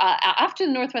be, after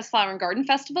the Northwest Flower and Garden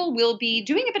Festival, we'll be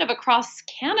doing a bit of a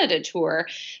cross-Canada tour.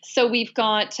 So we've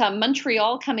got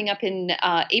Montreal coming up in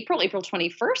April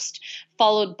 21st,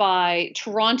 followed by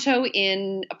Toronto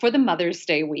for the Mother's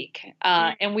Day week.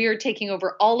 And we are taking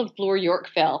over all of Bloor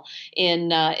Yorkville in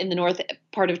the north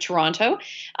part of Toronto.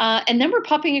 And then we're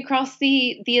popping across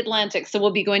the Atlantic. So we'll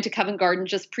be going to Covent Garden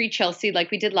just pre-Chelsea like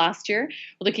we did last year.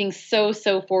 We're looking so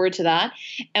forward to that.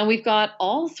 And we've got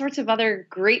all sorts of other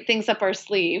great things up our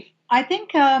sleeve. I think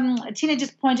Tina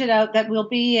just pointed out that we'll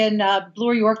be in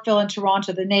Bloor Yorkville in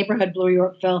Toronto, the neighborhood Bloor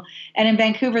Yorkville, and in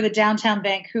Vancouver, the downtown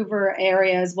Vancouver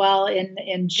area as well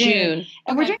in June.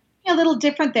 And we're doing a little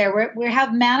different there. We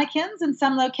have mannequins in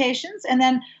some locations, and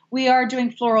then we are doing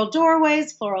floral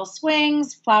doorways, floral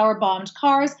swings, flower bombed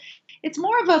cars. It's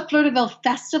more of a Fleur de Ville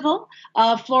festival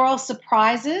of floral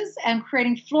surprises and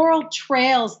creating floral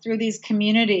trails through these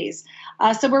communities.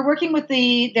 So we're working with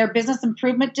their business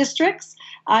improvement districts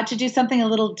to do something a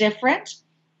little different.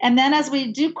 And then as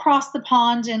we do cross the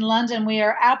pond in London, we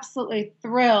are absolutely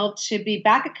thrilled to be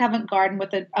back at Covent Garden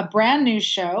with a brand new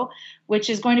show,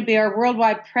 which is going to be our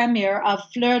worldwide premiere of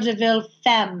Fleur de Ville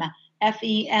Femme,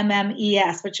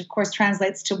 Femmes, which of course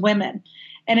translates to women.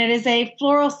 And it is a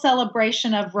floral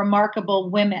celebration of remarkable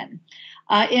women.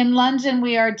 In London,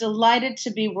 we are delighted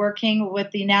to be working with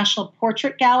the National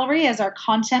Portrait Gallery as our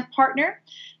content partner.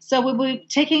 So we'll be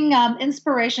taking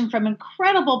inspiration from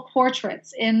incredible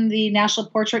portraits in the National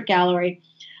Portrait Gallery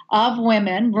of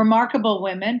women, remarkable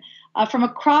women, from a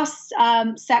cross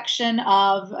section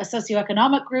of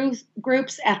socioeconomic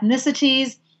groups,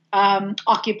 ethnicities,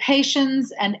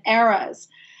 occupations, and eras.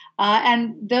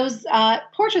 And those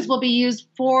portraits will be used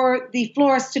for the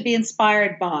florists to be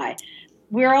inspired by.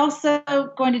 We're also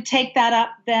going to take that up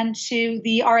then to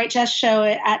the RHS show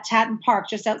at Tatton Park,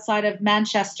 just outside of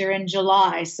Manchester in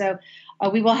July. So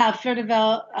we will have Fleur de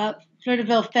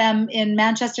Ville Femme in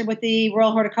Manchester with the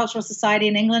Royal Horticultural Society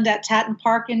in England at Tatton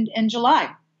Park in July.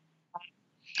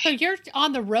 So you're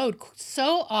on the road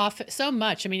so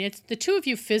much. I mean, it's the two of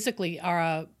you physically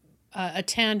are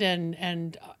attend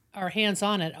and are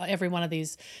hands-on at every one of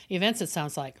these events, it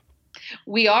sounds like.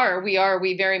 We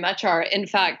very much are. In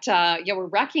fact, we're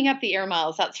racking up the air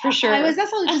miles, that's for sure. I was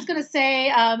also just going to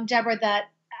say, Deborah, that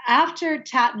after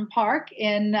Tatton Park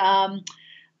in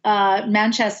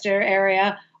Manchester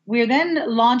area, we're then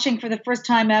launching for the first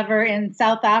time ever in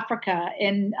South Africa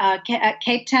at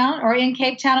Cape Town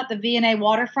at the V&A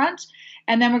waterfront.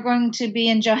 And then we're going to be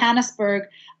in Johannesburg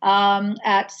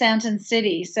at Sandton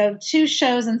City. So 2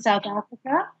 shows in South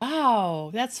Africa.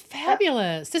 Wow, that's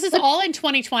fabulous. This is all in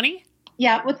 2020?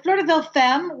 Yeah, with Fleur de Ville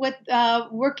Femme, with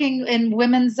working in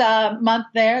Women's Month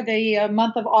there. The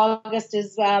month of August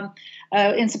is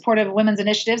in support of women's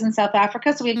initiatives in South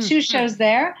Africa. So we have 2 shows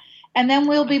there. And then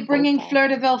we'll be bringing Fleur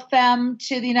de Ville Femme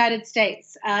to the United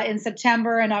States in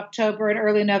September and October and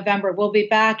early November. We'll be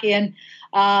back in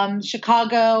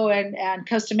Chicago and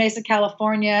Costa Mesa,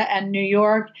 California, and New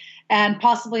York, and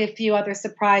possibly a few other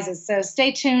surprises. So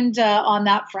stay tuned on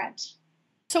that front.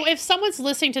 So if someone's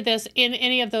listening to this in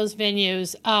any of those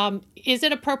venues, is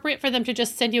it appropriate for them to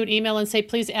just send you an email and say,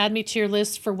 please add me to your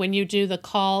list for when you do the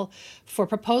call for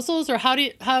proposals? Or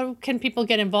how can people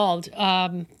get involved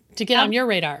to get on your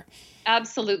radar?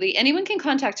 Absolutely. Anyone can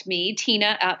contact me,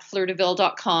 Tina at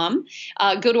fleurdeville.com.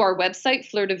 Go to our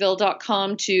website,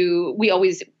 fleurdeville.com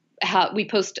we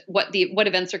post what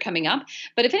events are coming up.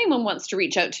 But if anyone wants to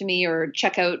reach out to me or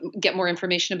get more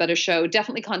information about a show,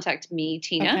 definitely contact me,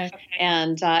 Tina. Okay.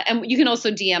 And you can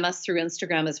also DM us through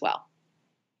Instagram as well.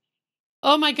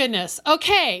 Oh my goodness.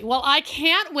 Okay. Well, I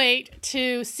can't wait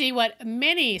to see what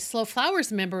many Slow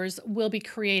Flowers members will be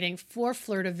creating for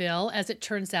Fleur de Ville. As it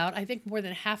turns out, I think more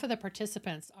than half of the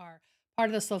participants are part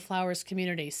of the Slow Flowers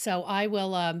community. So I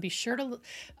will be sure to,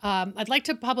 I'd like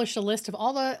to publish a list of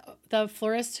all the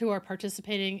florists who are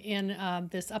participating in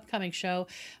this upcoming show,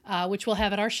 which we'll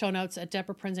have at our show notes at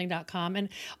deborahprinzing.com. And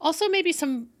also maybe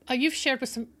you've shared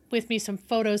with me some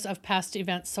photos of past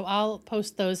events. So I'll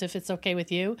post those if it's okay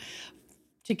with you,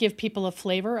 to give people a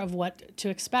flavor of what to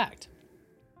expect.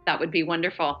 That would be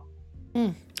wonderful.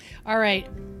 All right.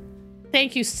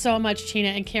 Thank you so much, Tina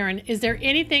and Karen. Is there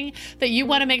anything that you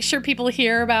want to make sure people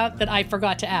hear about that I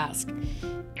forgot to ask?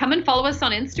 Come and follow us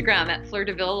on Instagram at Fleur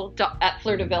de Ville.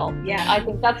 Yeah, I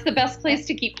think that's the best place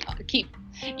to keep up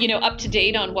to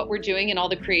date on what we're doing and all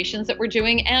the creations that we're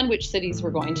doing and which cities we're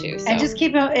going to. So. And just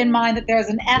keep in mind that there's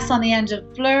an S on the end of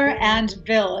Fleur and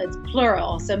Ville. It's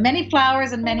plural. So many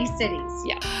flowers and many cities.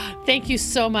 Yeah. Thank you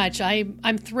so much.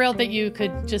 I'm thrilled that you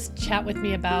could just chat with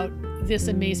me about this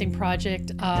amazing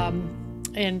project.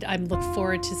 And I look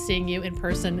forward to seeing you in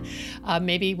person.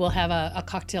 Maybe we'll have a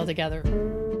cocktail together.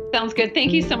 Sounds good.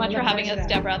 Thank you so much for having us,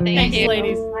 Deborah. Thank you. Thanks,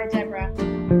 ladies. Bye, Deborah.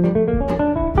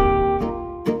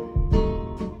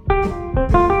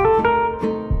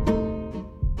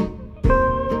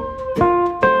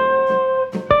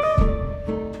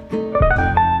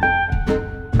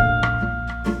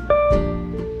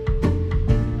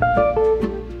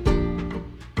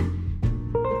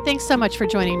 Thanks so much for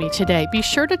joining me today. Be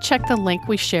sure to check the link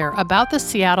we share about the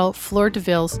Seattle Fleur de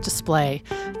Ville's display,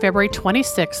 February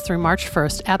 26th through March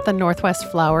 1st at the Northwest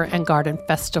Flower and Garden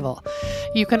Festival.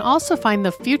 You can also find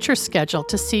the future schedule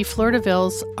to see Fleur de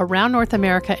Ville's around North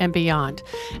America and beyond.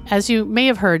 As you may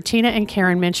have heard, Tina and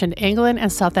Karen mentioned England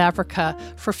and South Africa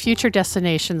for future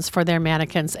destinations for their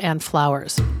mannequins and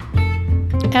flowers.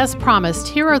 As promised,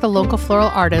 here are the local floral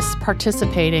artists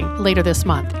participating later this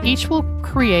month. Each will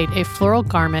create a floral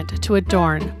garment to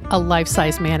adorn a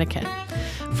life-size mannequin.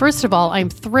 First of all, I'm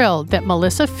thrilled that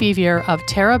Melissa Fevier of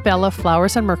Terra Bella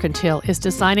Flowers and Mercantile is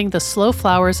designing the Slow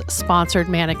Flowers sponsored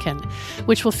mannequin,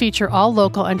 which will feature all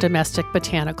local and domestic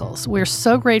botanicals. We're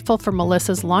so grateful for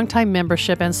Melissa's longtime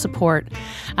membership and support,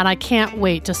 and I can't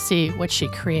wait to see what she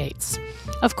creates.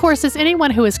 Of course, as anyone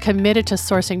who is committed to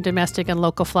sourcing domestic and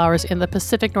local flowers in the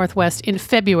Pacific Northwest in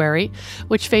February,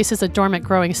 which faces a dormant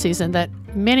growing season that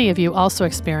many of you also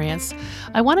experience,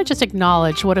 I want to just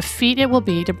acknowledge what a feat it will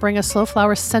be to bring a slow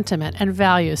flower sentiment and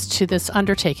values to this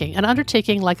undertaking, an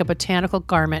undertaking like a botanical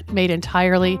garment made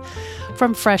entirely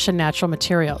from fresh and natural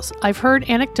materials. I've heard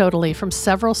anecdotally from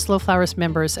several Slow Flowers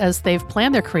members as they've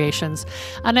planned their creations,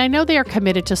 and I know they are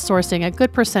committed to sourcing a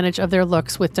good percentage of their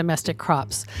looks with domestic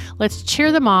crops. Let's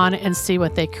cheer them on and see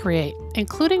what they create.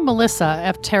 Including Melissa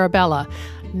of Terra Bella,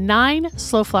 9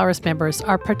 Slow Flowers members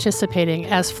are participating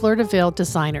as Fleur de Ville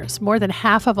designers, more than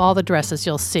half of all the dresses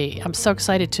you'll see. I'm so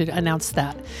excited to announce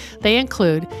that. They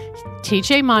include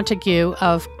TJ Montague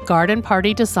of Garden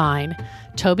Party Design,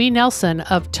 Toby Nelson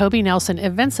of Toby Nelson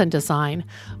Events and Design,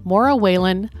 Maura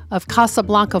Whalen of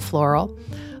Casablanca Floral,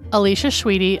 Alicia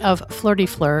Schweedy of Fleur de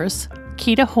Fleurs,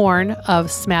 Keita Horn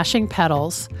of Smashing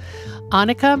Petals,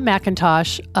 Annika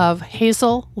McIntosh of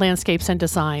Hazel Landscapes and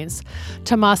Designs,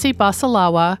 Tomasi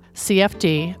Basalawa,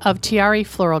 CFD, of Tiari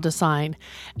Floral Design,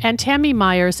 and Tammy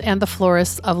Myers and the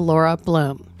florists of Laura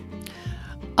Bloom.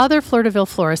 Other Fleur de Ville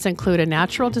florists include A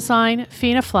Natural Design,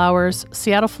 Fina Flowers,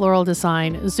 Seattle Floral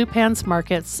Design, Zupan's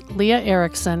Markets, Leah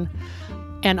Erickson,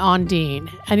 and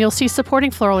Ondine. And you'll see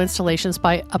supporting floral installations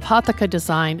by Apotheca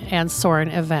Design and Soren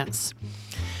Events.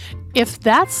 If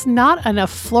that's not enough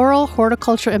floral,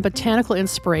 horticulture, and botanical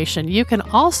inspiration, you can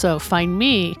also find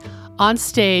me on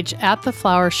stage at the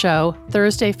Flower Show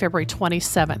Thursday, February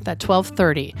 27th at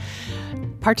 12:30,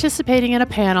 participating in a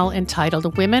panel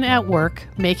entitled Women at Work,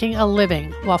 Making a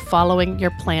Living While Following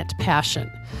Your Plant Passion.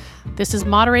 This is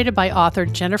moderated by author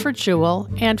Jennifer Jewell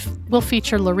and will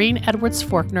feature Lorene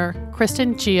Edwards-Forkner,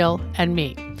 Kristen Geel, and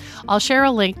me. I'll share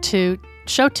a link to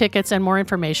show tickets and more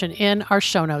information in our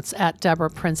show notes at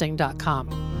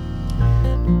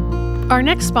deborahprinzing.com. Our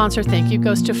next sponsor thank you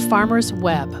goes to Farmers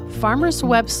Web. Farmers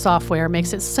Web software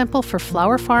makes it simple for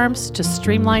flower farms to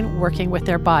streamline working with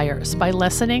their buyers. By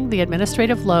lessening the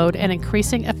administrative load and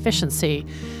increasing efficiency,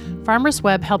 Farmers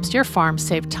Web helps your farm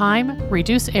save time,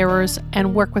 reduce errors,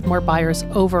 and work with more buyers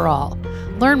overall.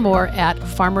 Learn more at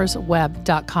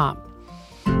farmersweb.com.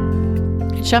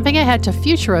 Jumping ahead to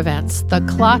future events, the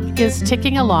clock is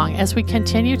ticking along as we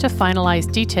continue to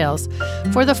finalize details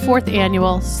for the 4th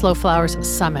Annual Slow Flowers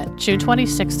Summit, June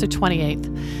 26th to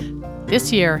 28th,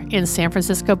 this year in San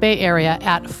Francisco Bay Area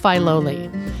at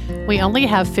Filoli. We only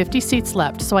have 50 seats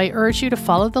left, so I urge you to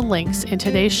follow the links in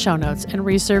today's show notes and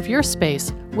reserve your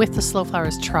space with the Slow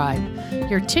Flowers Tribe.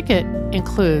 Your ticket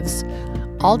includes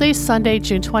all day Sunday,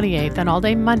 June 28th, and all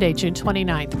day Monday, June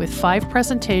 29th, with 5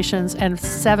 presentations and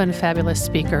 7 fabulous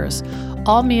speakers,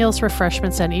 all meals,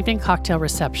 refreshments, and evening cocktail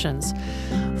receptions,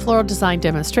 floral design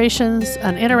demonstrations,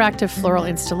 an interactive floral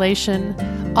installation,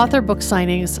 author book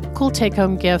signings, cool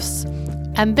take-home gifts,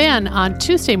 and then on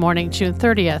Tuesday morning, June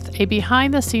 30th, a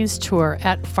behind-the-scenes tour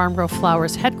at Farm Grow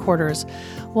Flowers headquarters,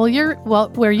 where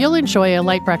you'll enjoy a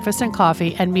light breakfast and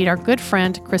coffee and meet our good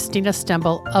friend Christina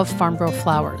Stembel of Farm Grow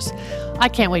Flowers. I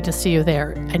can't wait to see you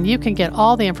there, and you can get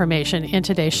all the information in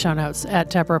today's show notes at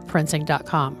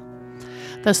deborahprinzing.com.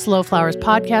 The Slow Flowers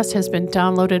podcast has been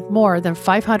downloaded more than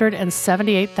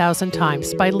 578,000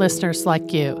 times by listeners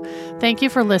like you. Thank you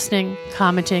for listening,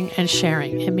 commenting, and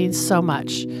sharing. It means so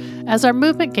much. As our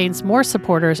movement gains more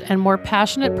supporters and more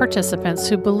passionate participants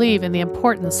who believe in the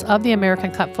importance of the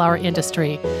American cut flower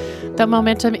industry, the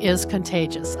momentum is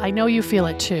contagious. I know you feel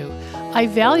it too. I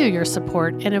value your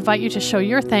support and invite you to show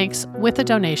your thanks with a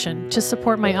donation to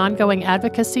support my ongoing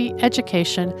advocacy,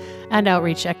 education, and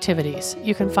outreach activities.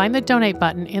 You can find the donate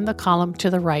button in the column to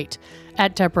the right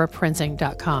at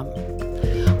deborahprinzing.com.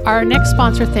 Our next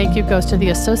sponsor thank you goes to the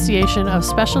Association of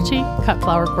Specialty Cut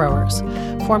Flower Growers.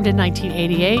 Formed in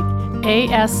 1988,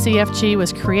 ASCFG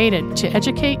was created to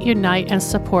educate, unite, and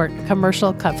support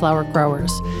commercial cut flower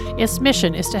growers. Its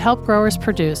mission is to help growers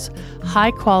produce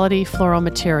high-quality floral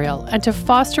material and to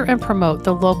foster and promote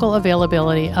the local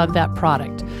availability of that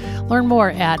product. Learn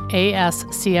more at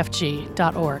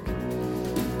ascfg.org.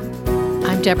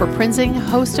 I'm Deborah Prinzing,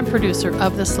 host and producer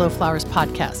of the Slow Flowers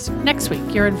podcast. Next week,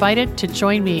 you're invited to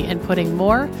join me in putting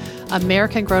more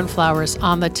American-grown flowers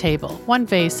on the table, one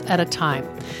vase at a time.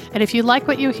 And if you like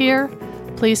what you hear,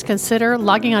 please consider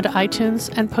logging onto iTunes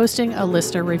and posting a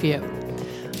listener review.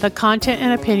 The content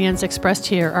and opinions expressed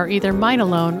here are either mine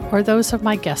alone or those of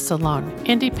my guests alone,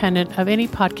 independent of any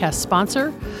podcast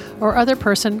sponsor or other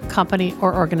person, company,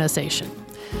 or organization.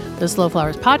 The Slow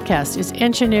Flowers podcast is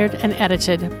engineered and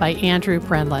edited by Andrew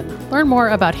Brenlin. Learn more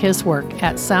about his work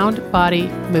at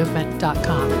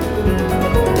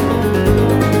soundbodymovement.com.